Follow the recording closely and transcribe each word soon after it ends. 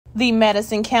The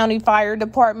Madison County Fire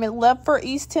Department left for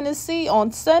East Tennessee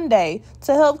on Sunday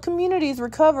to help communities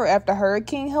recover after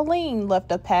Hurricane Helene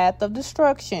left a path of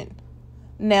destruction.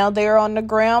 Now they are on the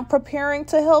ground preparing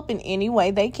to help in any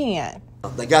way they can.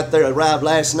 They arrived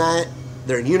last night.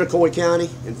 They're in Unicoi County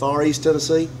in far East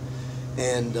Tennessee,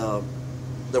 and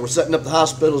they were setting up the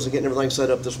hospitals and getting everything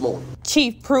set up this morning.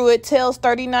 Chief Pruitt tells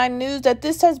 39 News that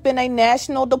this has been a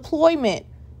national deployment,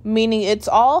 meaning it's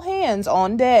all hands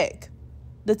on deck.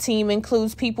 The team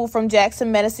includes people from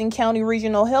Jackson-Madison County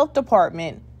Regional Health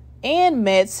Department and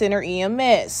Med Center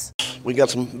EMS. We got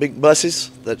some big buses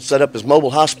that set up as mobile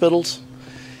hospitals,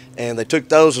 and they took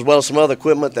those as well as some other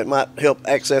equipment that might help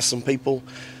access some people.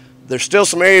 There's still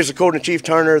some areas, according to Chief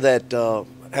Turner, that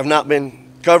have not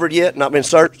been covered yet, not been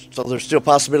searched, so there's still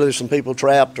possibility of some people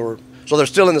trapped, so they're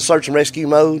still in the search and rescue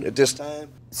mode at this time.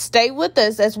 Stay with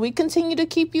us as we continue to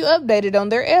keep you updated on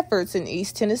their efforts in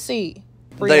East Tennessee.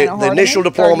 The initial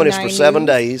deployment is for 7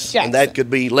 days, Jackson. and that could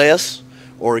be less,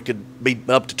 or it could be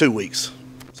up to 2 weeks.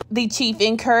 The chief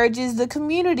encourages the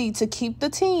community to keep the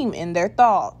team in their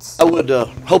thoughts. I would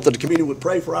hope that the community would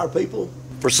pray for our people,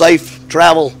 for safe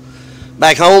travel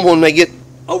back home when they get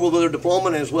over with their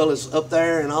deployment, as well as up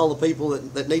there, and all the people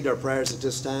that need our prayers at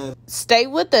this time. Stay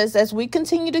with us as we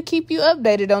continue to keep you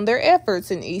updated on their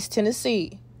efforts in East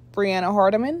Tennessee. Brianna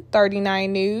Hardiman,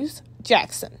 39 News,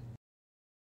 Jackson.